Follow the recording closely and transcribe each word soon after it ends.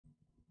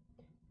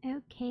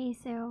Okay,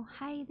 so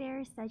hi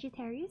there,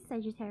 Sagittarius,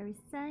 Sagittarius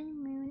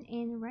Sun, Moon,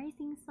 and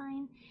Rising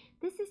sign.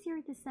 This is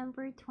your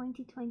December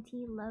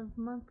 2020 Love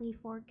Monthly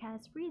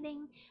Forecast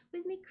reading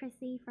with me,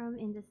 Krissy from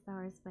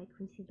InTheStars by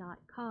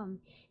Krissy.com.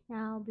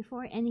 Now,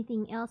 before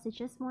anything else, I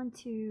just want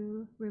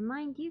to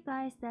remind you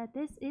guys that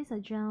this is a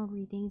general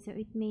reading, so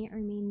it may or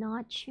may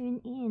not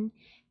tune in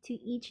to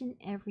each and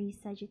every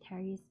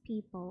Sagittarius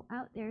people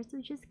out there,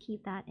 so just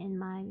keep that in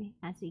mind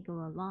as we go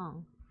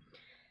along.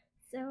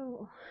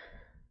 So,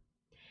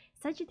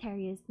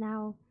 Sagittarius.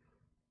 Now,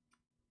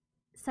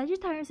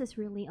 Sagittarius is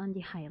really on the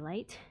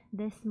highlight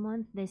this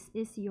month. This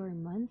is your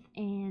month,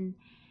 and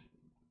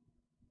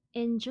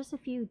in just a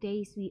few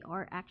days, we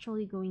are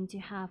actually going to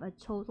have a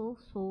total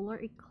solar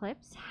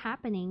eclipse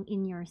happening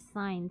in your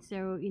sign.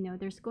 So,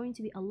 there's going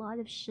to be a lot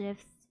of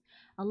shifts,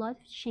 a lot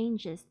of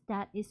changes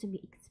that is to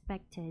be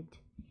expected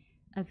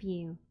of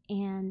you.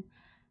 And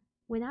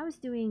when I was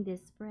doing this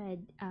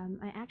spread,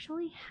 I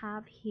actually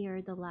have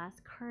here the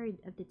last card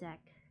of the deck,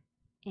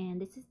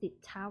 and this is the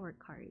Tower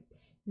card.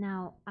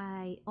 Now,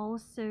 I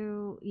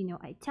also,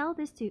 I tell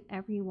this to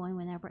everyone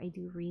whenever I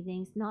do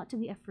readings, not to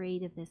be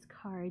afraid of this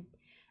card.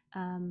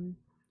 Um,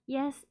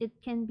 yes, it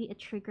can be a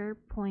trigger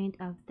point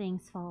of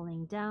things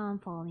falling down,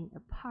 falling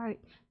apart,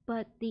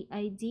 but the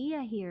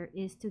idea here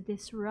is to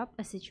disrupt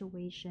a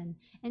situation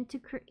and to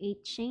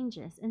create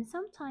changes. And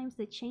sometimes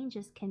the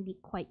changes can be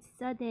quite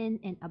sudden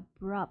and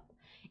abrupt.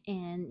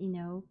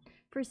 And,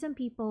 for some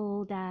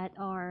people that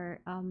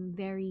are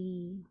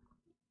very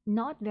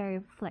not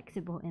very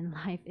flexible in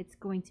life, it's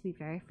going to be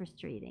very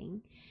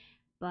frustrating.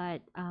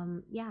 But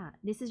yeah,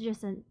 this is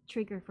just a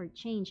trigger for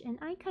change. And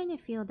I kind of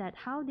feel that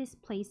how this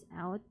plays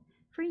out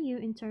for you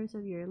in terms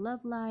of your love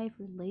life,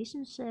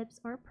 relationships,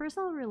 or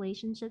personal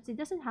relationships, it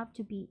doesn't have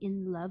to be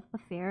in love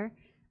affair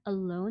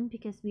alone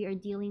because we are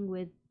dealing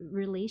with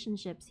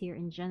relationships here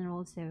in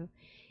general. So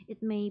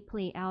it may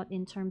play out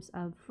in terms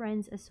of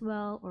friends as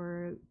well,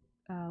 or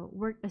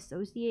work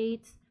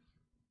associates.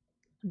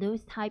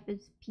 Those type of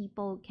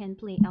people can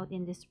play out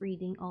in this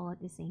reading all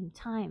at the same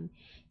time.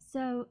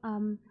 So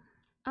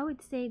I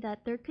would say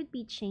that there could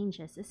be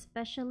changes,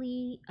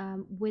 especially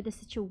with a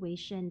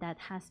situation that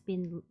has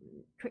been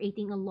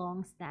creating a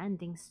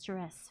long-standing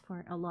stress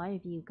for a lot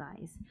of you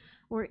guys,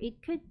 or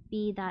it could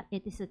be that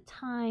it is a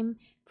time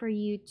for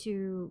you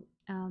to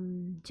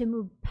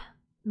move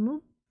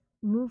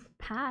move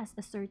past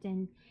a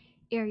certain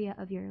area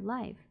of your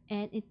life,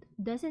 and it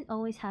doesn't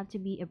always have to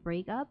be a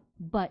breakup,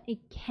 but it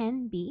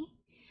can be.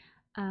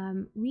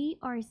 We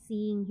are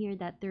seeing here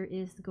that there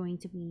is going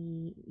to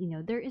be,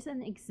 there is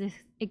an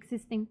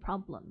existing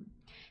problem.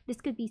 This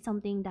could be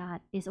something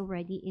that is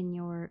already in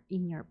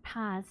your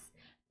past,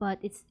 but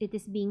it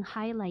is being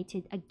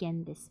highlighted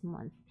again this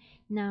month.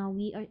 Now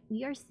we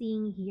are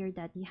seeing here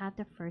that you have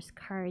the first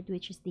card,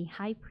 which is the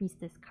High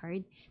Priestess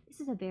card. This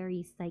is a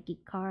very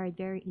psychic card,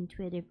 very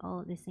intuitive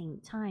all at the same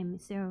time.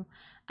 So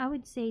I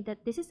would say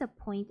that this is a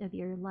point of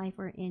your life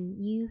wherein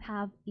you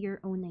have your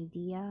own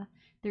idea.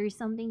 There is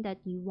something that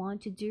you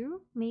want to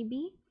do,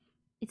 maybe.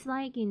 It's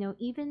like,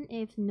 even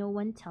if no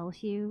one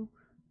tells you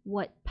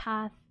what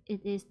path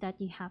it is that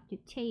you have to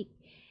take,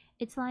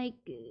 it's like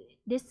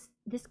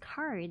this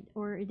card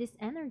or this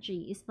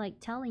energy is like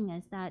telling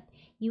us that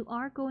you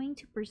are going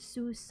to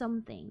pursue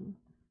something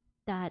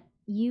that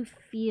you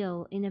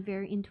feel in a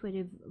very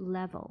intuitive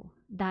level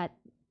that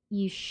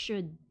you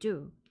should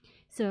do.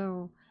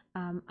 So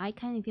I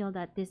kind of feel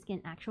that this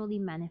can actually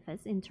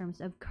manifest in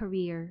terms of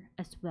career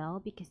as well,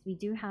 because we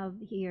do have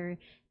here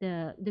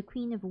the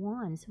Queen of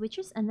Wands, which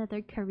is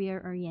another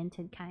career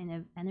oriented kind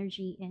of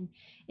energy, and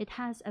it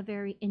has a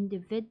very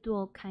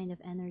individual kind of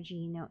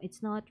energy.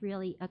 It's not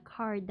really a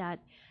card that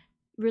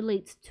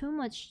relates too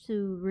much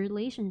to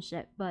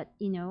relationship, but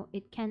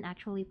it can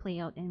actually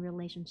play out in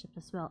relationship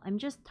as well. I'm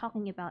just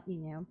talking about,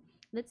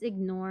 let's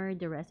ignore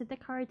the rest of the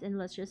cards and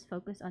let's just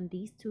focus on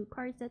these two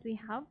cards that we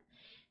have.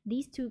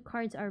 These two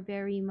cards are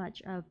very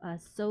much of a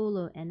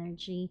solo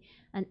energy,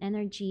 an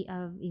energy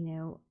of,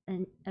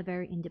 a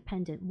very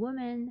independent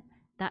woman,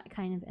 that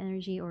kind of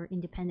energy, or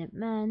independent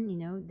man.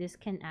 This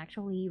can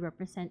actually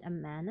represent a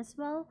man as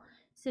well.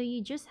 So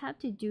you just have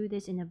to do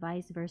this in a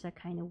vice versa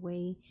kind of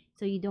way.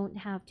 So you don't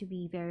have to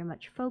be very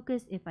much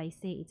focused if I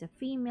say it's a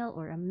female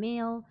or a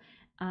male,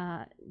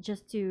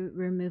 just to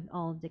remove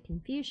all of the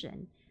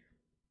confusion.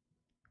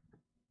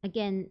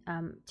 Again,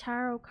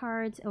 tarot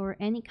cards or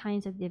any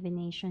kinds of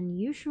divination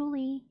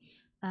usually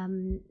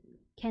um,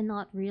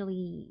 cannot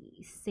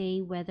really say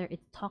whether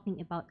it's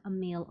talking about a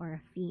male or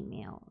a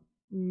female.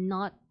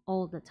 Not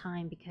all the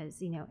time,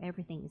 because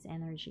everything is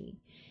energy,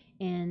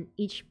 and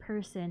each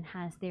person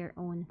has their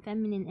own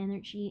feminine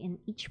energy, and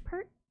each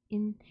part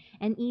in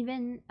and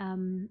even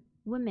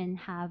women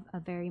have a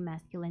very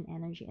masculine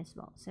energy as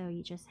well. So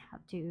you just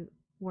have to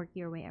work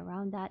your way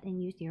around that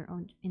and use your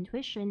own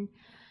intuition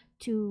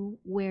to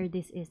where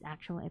this is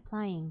actually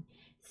applying.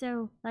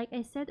 So, like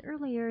I said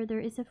earlier, there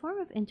is a form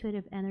of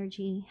intuitive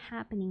energy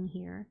happening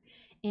here.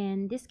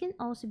 And this can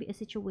also be a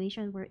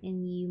situation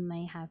wherein you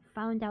may have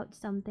found out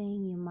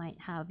something, you might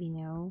have,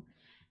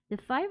 The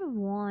Five of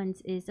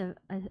Wands is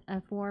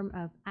a form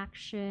of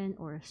action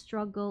or a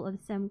struggle of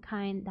some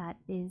kind that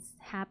is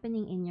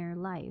happening in your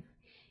life.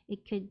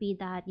 It could be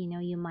that,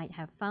 you might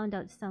have found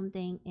out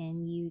something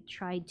and you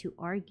tried to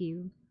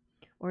argue,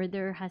 or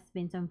there has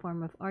been some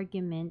form of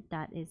argument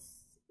that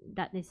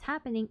is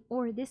happening,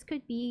 or this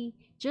could be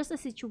just a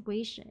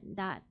situation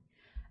that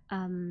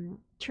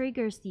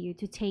triggers you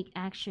to take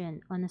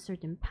action on a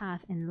certain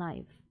path in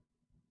life.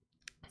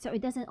 So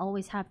it doesn't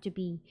always have to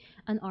be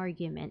an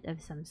argument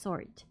of some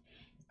sort.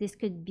 This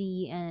could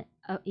be a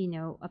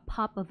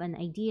pop of an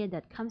idea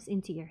that comes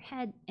into your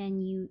head,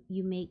 and you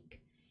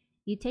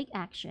take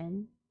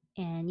action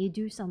and you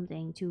do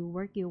something to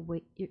work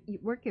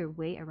your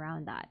way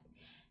around that.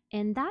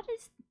 And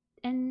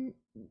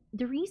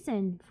the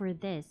reason for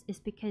this is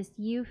because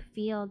you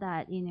feel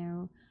that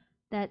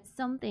that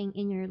something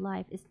in your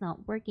life is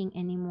not working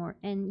anymore,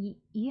 and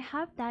you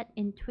have that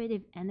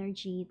intuitive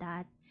energy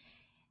that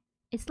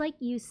it's like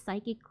you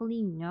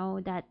psychically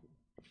know that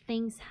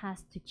things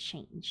has to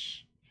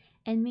change.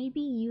 And maybe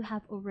you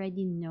have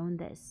already known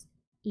this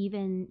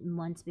even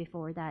months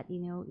before, that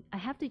I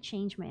have to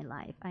change my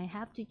life, I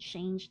have to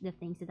change the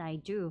things that I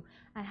do,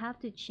 I have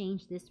to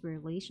change this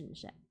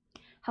relationship.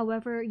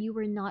 However, you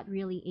were not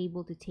really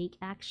able to take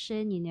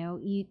action.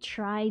 You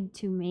tried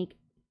to make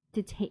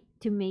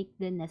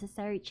the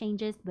necessary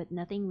changes, but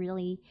nothing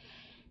really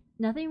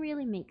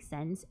makes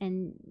sense,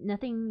 and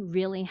nothing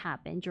really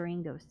happened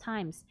during those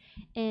times.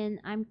 And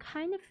I'm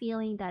kind of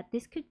feeling that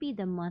this could be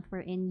the month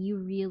wherein you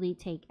really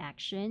take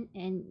action,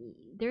 and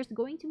there's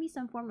going to be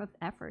some form of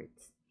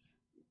efforts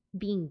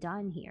being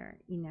done here.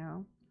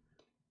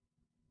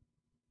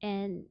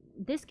 And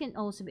this can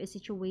also be a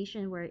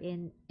situation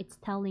wherein it's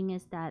telling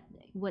us that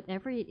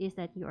whatever it is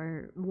that you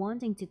are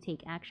wanting to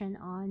take action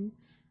on,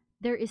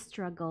 there is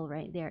struggle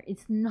right there.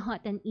 It's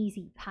not an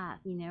easy path.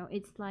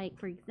 It's like,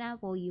 for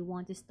example, you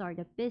want to start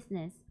a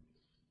business.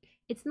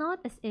 It's not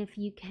as if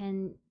you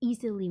can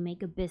easily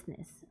make a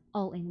business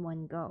all in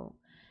one go.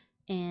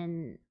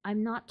 And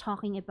I'm not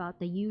talking about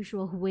the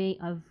usual way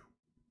of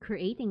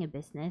creating a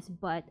business,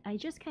 but I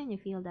just kind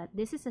of feel that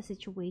this is a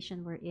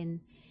situation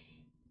wherein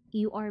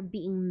you are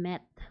being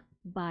met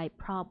by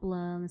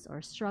problems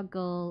or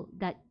struggle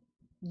that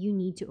you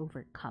need to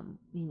overcome.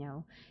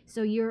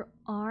 So you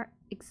are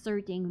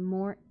exerting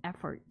more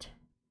effort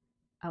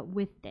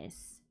with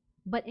this,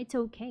 but it's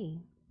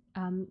okay.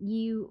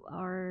 You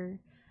are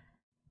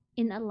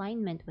in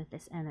alignment with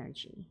this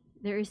energy.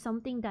 There is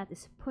something that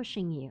is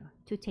pushing you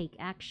to take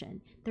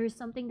action. There is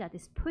something that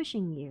is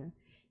pushing you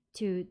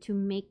to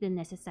make the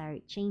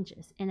necessary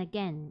changes. And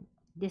again,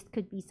 this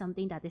could be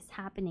something that is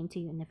happening to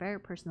you in a very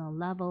personal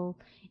level,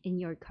 in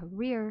your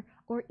career,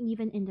 or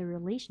even in the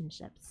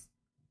relationships.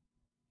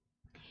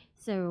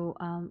 So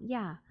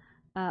yeah,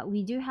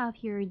 we do have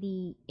here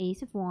the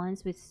Ace of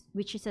Wands,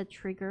 which is a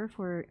trigger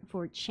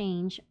for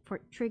change,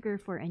 for trigger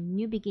for a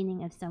new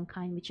beginning of some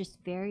kind, which is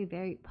very,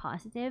 very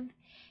positive.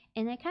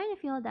 And I kind of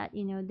feel that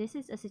this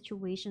is a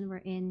situation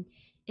wherein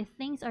if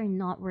things are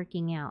not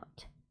working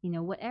out,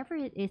 whatever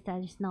it is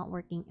that is not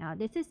working out,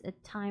 this is a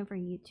time for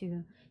you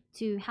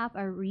to have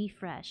a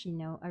refresh,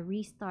 a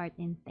restart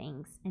in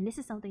things. And this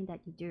is something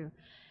that you do.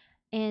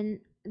 And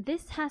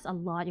this has a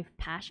lot of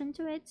passion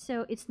to it.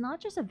 So it's not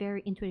just a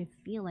very intuitive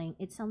feeling.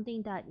 It's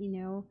something that,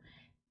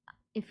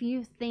 if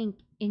you think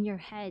in your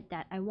head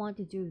that I want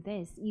to do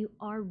this, you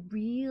are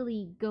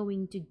really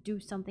going to do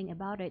something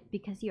about it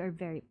because you are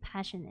very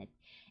passionate.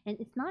 And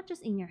it's not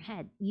just in your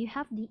head. You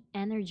have the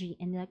energy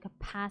and the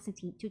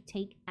capacity to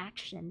take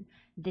action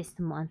this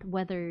month,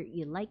 whether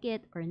you like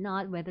it or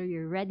not, whether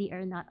you're ready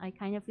or not. I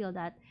kind of feel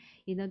that,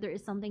 there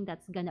is something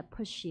that's gonna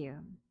push you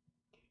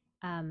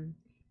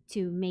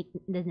to make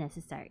the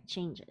necessary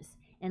changes.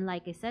 And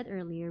like I said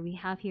earlier, we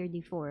have here the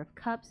Four of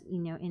Cups,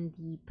 in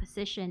the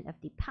position of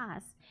the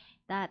past,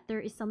 that there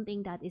is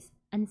something that is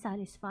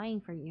unsatisfying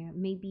for you.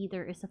 Maybe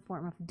there is a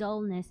form of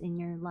dullness in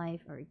your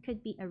life, or it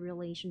could be a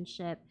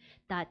relationship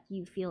that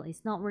you feel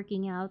is not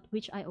working out,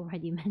 which I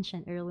already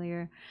mentioned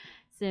earlier.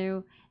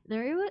 So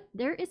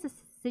there is a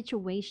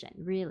situation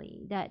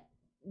really that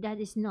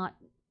is not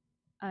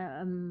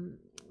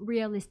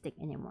realistic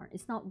anymore.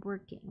 It's not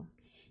working.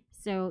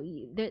 So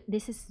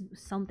this is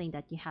something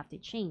that you have to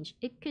change.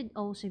 It could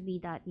also be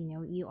that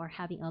you are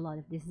having a lot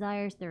of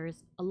desires.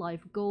 There's a lot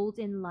of goals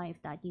in life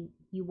that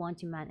you want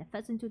to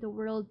manifest into the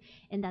world,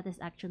 and that is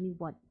actually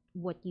what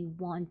you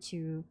want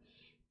to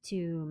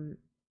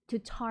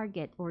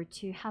target or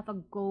to have a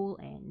goal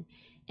in.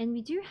 And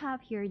we do have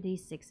here the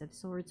Six of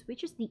Swords,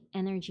 which is the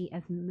energy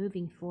of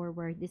moving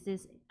forward. This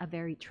is a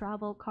very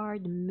travel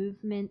card,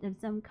 movement of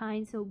some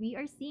kind. So we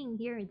are seeing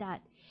here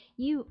that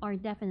you are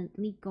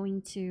definitely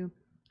going to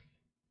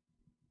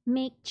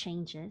make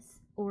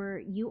changes,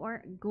 or you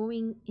are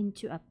going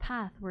into a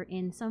path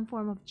wherein some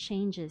form of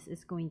changes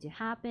is going to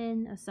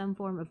happen, or some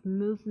form of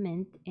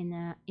movement in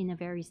a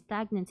very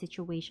stagnant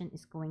situation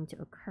is going to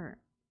occur.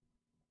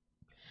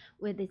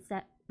 With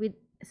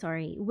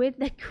with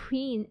the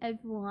Queen of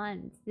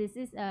Wands, this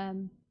is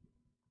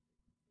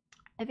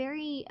a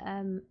very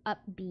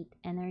upbeat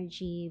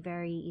energy,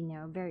 very,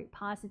 very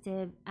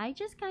positive. I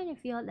just kind of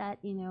feel that,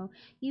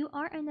 you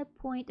are in a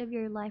point of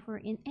your life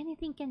wherein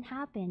anything can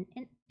happen,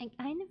 and I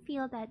kind of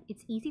feel that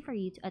it's easy for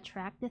you to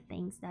attract the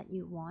things that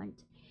you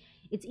want.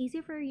 It's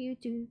easy for you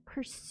to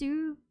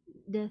pursue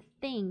the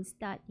things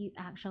that you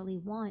actually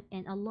want,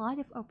 and a lot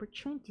of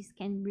opportunities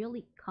can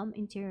really come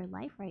into your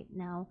life right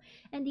now.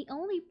 And the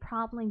only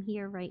problem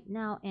here right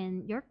now,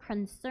 and your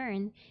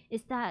concern,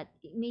 is that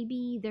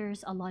maybe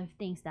there's a lot of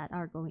things that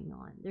are going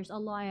on. There's a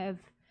lot of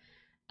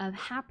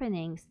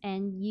happenings,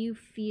 and you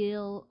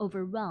feel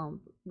overwhelmed.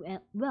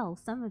 Well,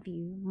 some of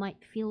you might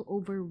feel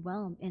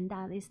overwhelmed, and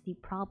that is the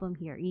problem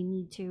here. You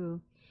need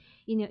to,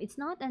 it's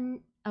not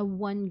a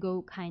one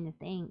go kind of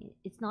thing.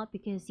 It's not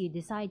because you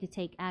decide to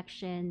take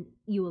action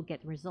you will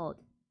get result.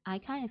 I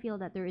kind of feel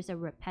that there is a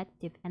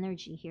repetitive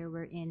energy here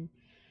wherein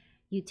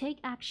you take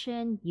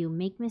action, you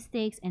make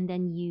mistakes, and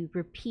then you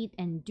repeat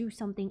and do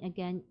something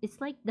again.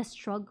 It's like the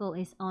struggle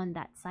is on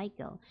that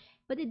cycle,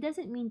 but it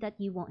doesn't mean that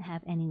you won't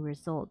have any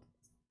results.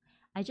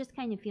 I just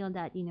kind of feel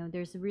that,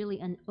 there's really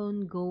an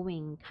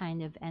ongoing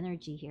kind of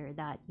energy here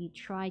that you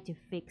try to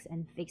fix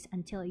and fix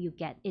until you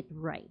get it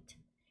right.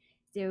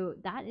 So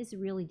that is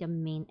really the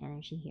main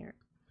energy here.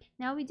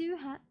 Now we do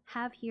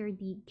have here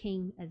the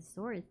King of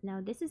Swords.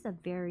 Now this is a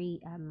very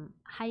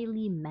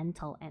highly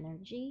mental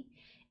energy.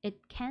 It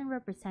can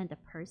represent a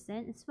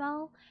person as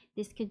well.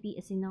 This could be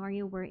a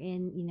scenario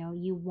wherein,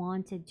 you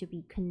wanted to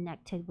be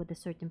connected with a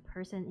certain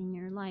person in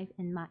your life,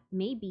 and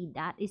maybe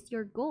that is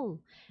your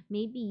goal.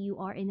 Maybe you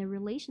are in a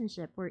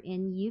relationship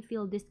wherein you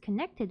feel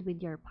disconnected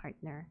with your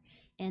partner,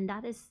 and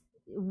that is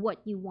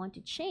what you want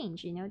to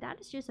change.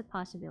 That is just a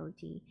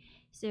possibility.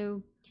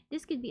 So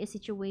this could be a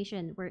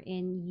situation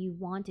wherein you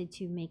wanted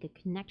to make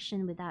a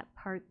connection with that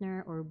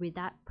partner or with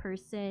that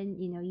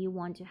person. You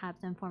want to have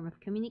some form of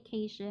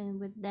communication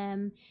with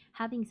them,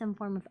 having some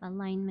form of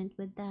alignment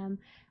with them.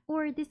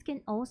 Or this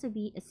can also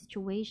be a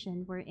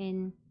situation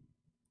wherein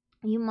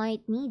you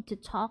might need to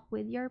talk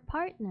with your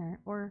partner,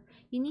 or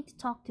you need to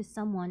talk to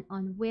someone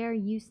on where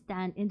you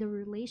stand in the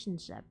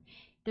relationship.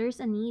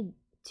 There's a need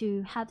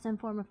to have some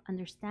form of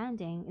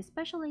understanding,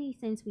 especially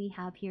since we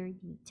have here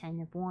the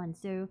 10 of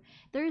Wands. So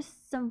there's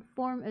some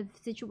form of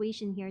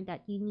situation here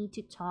that you need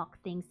to talk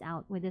things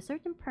out with a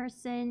certain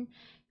person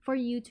for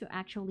you to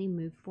actually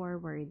move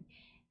forward,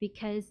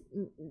 because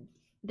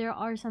there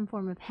are some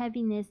form of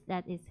heaviness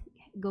that is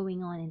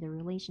going on in the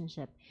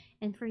relationship.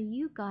 And for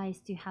you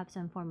guys to have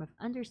some form of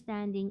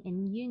understanding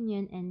and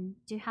union, and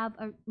to have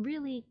a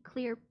really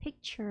clear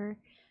picture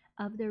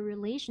of the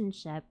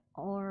relationship,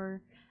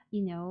 or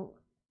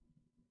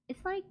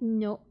it's like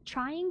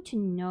trying to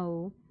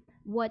know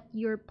what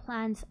your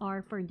plans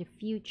are for the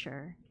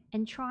future,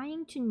 and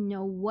trying to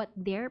know what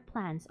their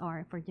plans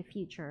are for the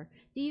future.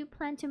 Do you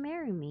plan to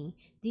marry me?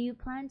 Do you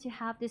plan to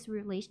have this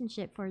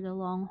relationship for the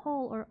long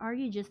haul, or are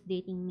you just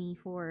dating me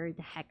for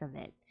the heck of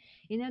it?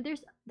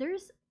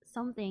 There's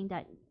something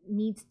that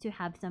needs to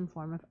have some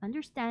form of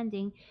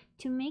understanding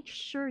to make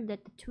sure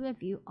that the two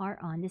of you are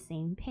on the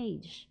same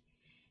page.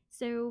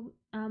 So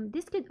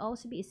this could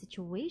also be a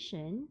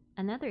situation.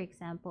 Another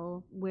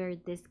example where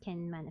this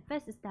can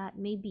manifest is that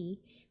maybe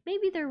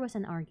there was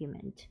an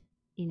argument.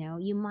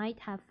 You might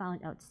have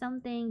found out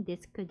something.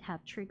 This could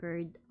have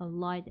triggered a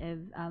lot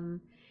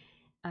of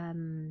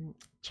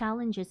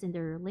challenges in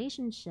the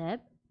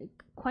relationship,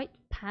 quite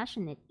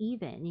passionate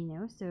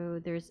even. So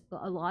there's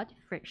a lot of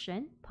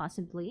friction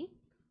possibly,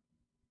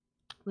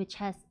 which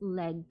has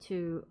led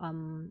to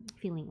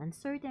feeling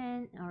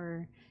uncertain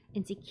or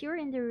insecure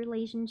in the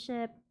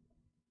relationship,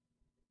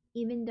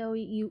 even though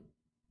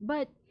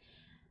but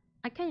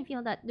I kind of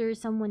feel that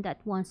there's someone that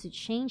wants to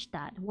change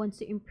that, wants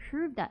to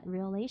improve that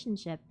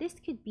relationship. This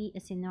could be a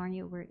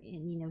scenario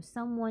wherein,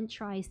 someone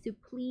tries to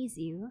please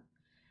you,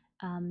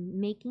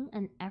 making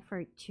an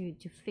effort to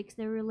fix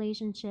the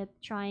relationship,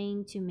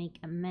 trying to make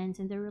amends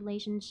in the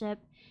relationship.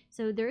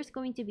 So there's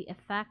going to be a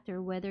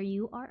factor whether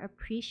you are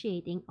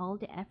appreciating all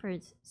the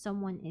efforts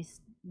someone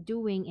is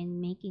doing and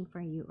making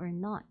for you or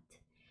not.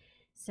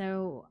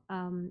 So,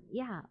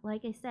 yeah,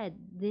 like I said,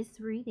 this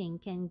reading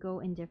can go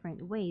in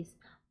different ways.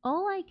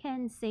 All I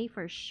can say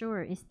for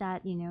sure is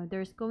that,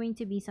 there's going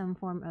to be some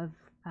form of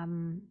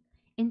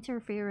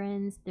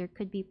interference. There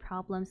could be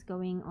problems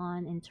going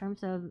on in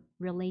terms of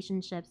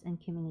relationships and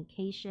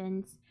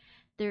communications.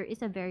 There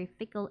is a very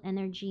fickle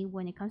energy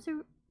when it comes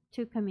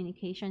to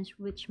communications,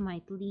 which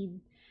might lead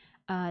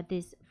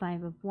this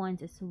Five of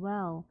Wands as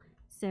well.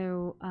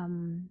 So,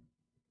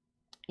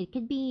 it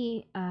could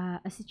be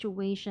a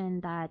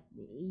situation that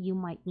you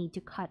might need to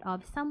cut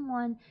off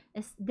someone,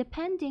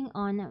 depending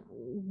on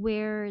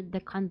where the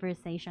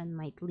conversation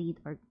might lead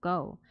or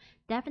go.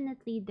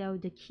 Definitely, though,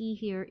 the key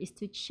here is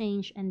to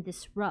change and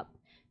disrupt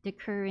the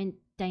current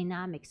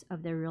dynamics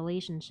of the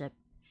relationship.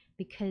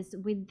 Because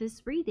with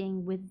this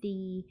reading, with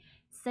the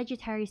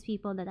Sagittarius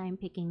people that I'm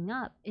picking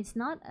up, it's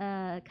not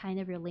a kind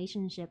of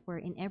relationship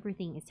wherein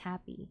everything is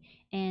happy.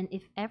 And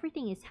if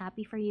everything is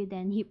happy for you,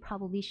 then you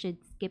probably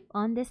should skip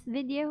on this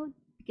video,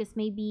 because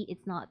maybe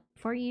it's not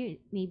for you,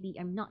 maybe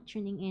I'm not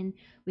tuning in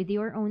with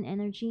your own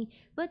energy.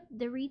 But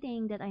the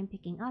reading that I'm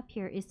picking up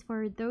here is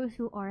for those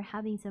who are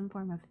having some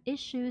form of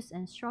issues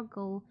and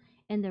struggle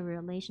in the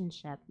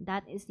relationship.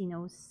 That is,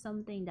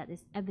 something that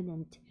is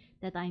evident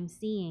that I'm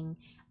seeing,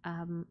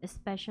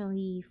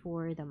 especially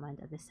for the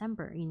month of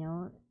December.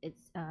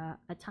 It's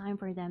a time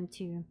for them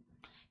to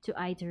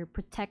either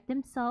protect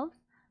themselves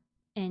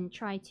and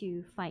try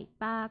to fight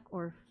back,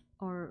 or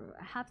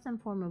have some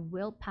form of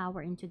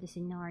willpower into the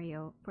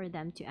scenario for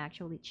them to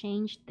actually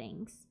change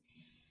things.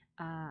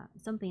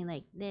 Something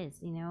like this,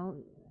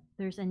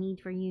 there's a need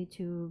for you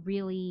to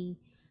really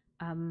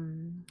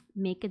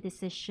make a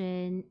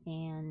decision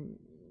and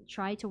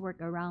try to work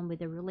around with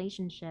the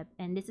relationship.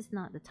 And this is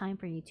not the time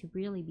for you to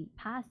really be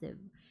passive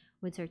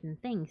with certain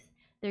things.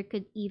 There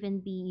could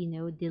even be,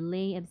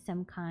 delay of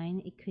some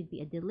kind. It could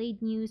be a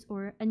delayed news,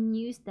 or a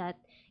news that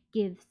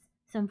gives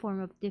some form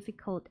of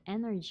difficult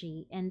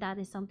energy, and that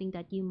is something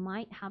that you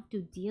might have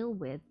to deal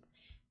with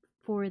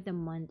for the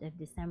month of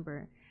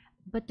December.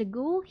 But the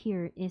goal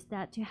here is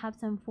that to have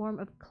some form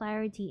of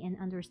clarity and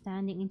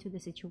understanding into the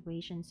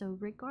situation. So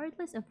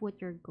regardless of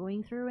what you're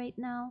going through right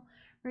now,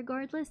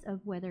 regardless of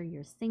whether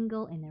you're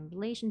single, in a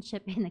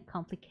relationship, in a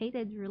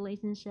complicated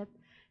relationship,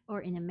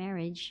 or in a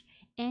marriage,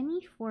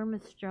 any form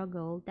of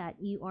struggle that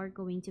you are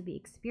going to be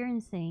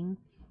experiencing,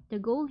 the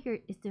goal here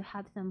is to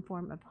have some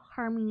form of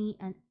harmony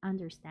and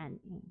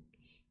understanding.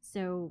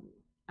 So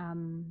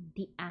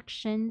the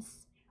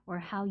actions or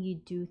how you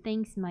do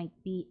things might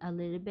be a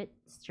little bit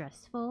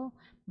stressful,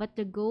 but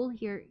the goal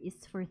here is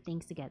for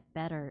things to get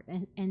better,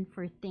 and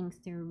for things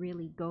to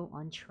really go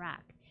on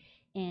track.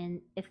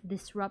 And if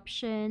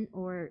disruption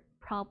or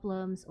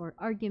problems or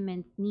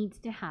argument needs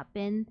to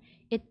happen,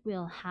 it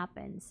will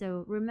happen.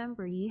 So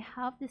remember, you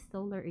have the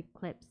solar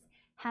eclipse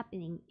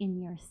happening in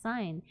your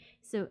sign.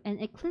 So an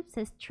eclipse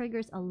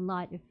triggers a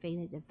lot of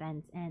fated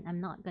events, and I'm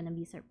not gonna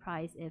be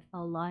surprised if a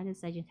lot of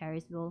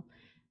Sagittarius will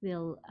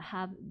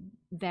have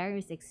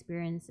various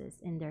experiences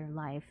in their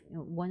life,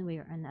 one way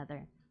or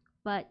another.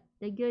 But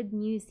the good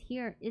news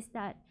here is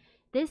that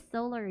this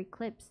solar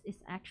eclipse is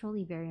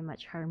actually very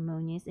much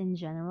harmonious in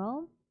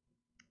general.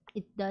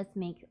 It does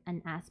make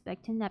an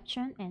aspect to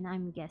Neptune, and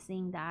I'm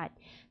guessing that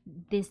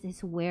this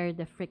is where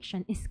the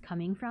friction is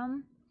coming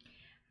from.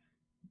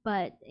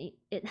 But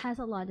it has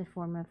a lot of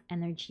form of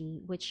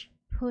energy which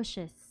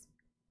pushes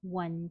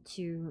one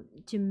to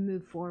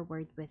move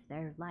forward with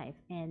their life.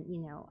 And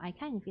I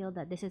kind of feel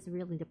that this is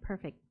really the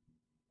perfect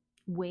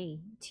way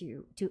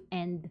to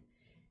end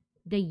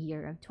the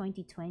year of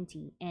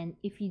 2020. And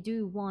if you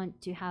do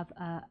want to have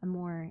a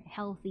more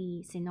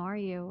healthy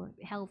scenario,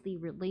 healthy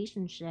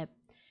relationship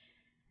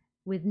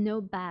with no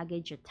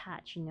baggage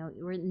attached,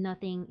 where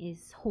nothing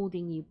is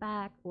holding you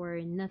back, or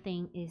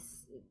nothing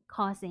is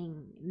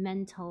causing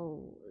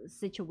mental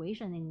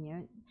situation in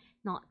you,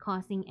 not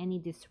causing any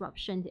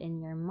disruption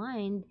in your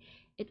mind,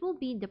 it will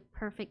be the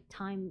perfect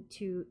time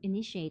to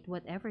initiate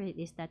whatever it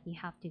is that you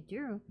have to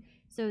do,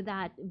 so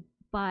that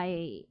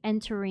by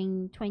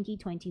entering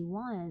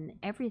 2021,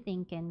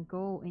 everything can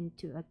go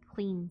into a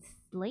clean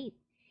slate,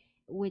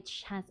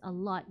 which has a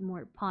lot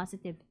more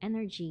positive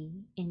energy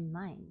in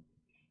mind.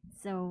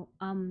 So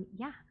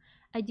yeah,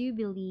 I do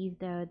believe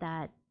though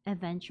that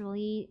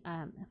eventually,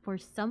 for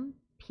some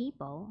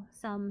people,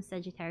 some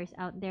Sagittarius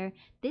out there,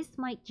 this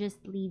might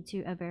just lead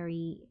to a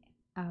very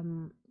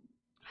um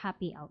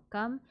happy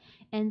outcome.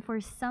 And for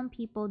some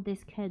people,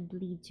 this could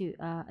lead to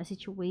a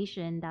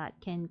situation that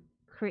can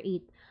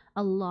create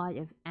a lot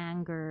of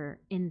anger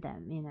in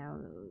them.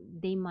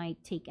 They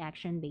might take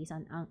action based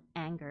on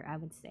anger, I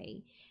would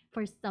say.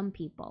 For some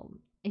people,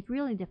 it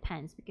really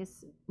depends,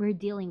 because we're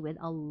dealing with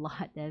a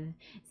lot of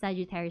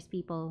Sagittarius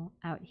people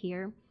out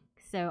here.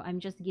 So I'm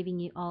just giving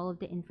you all of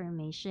the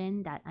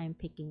information that I'm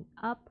picking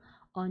up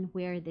on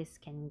where this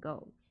can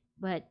go.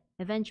 But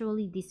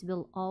eventually, this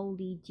will all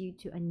lead you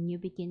to a new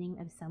beginning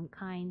of some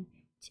kind,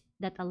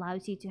 that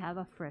allows you to have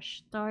a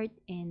fresh start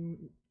in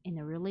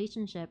a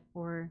relationship,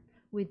 or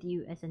with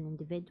you as an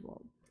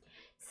individual.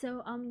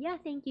 So yeah,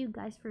 thank you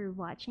guys for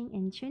watching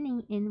and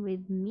tuning in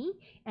with me.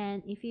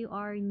 And if you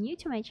are new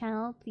to my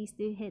channel, please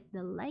do hit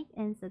the like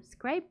and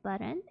subscribe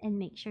button, and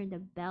make sure the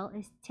bell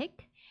is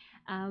ticked.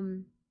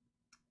 And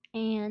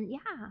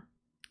yeah,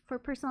 for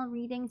personal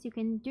readings, you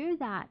can do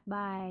that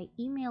by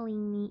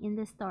emailing me in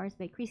the stars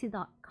by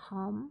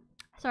Krissy.com.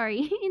 Sorry,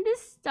 in the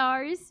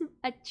stars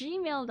at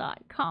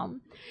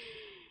gmail.com.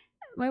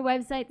 My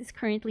website is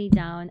currently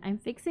down. I'm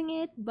fixing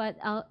it, but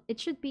it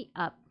should be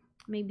up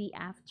maybe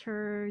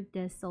after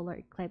the solar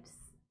eclipse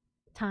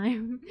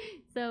time.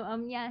 So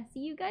yeah,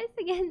 see you guys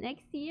again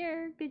next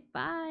year.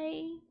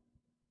 Goodbye.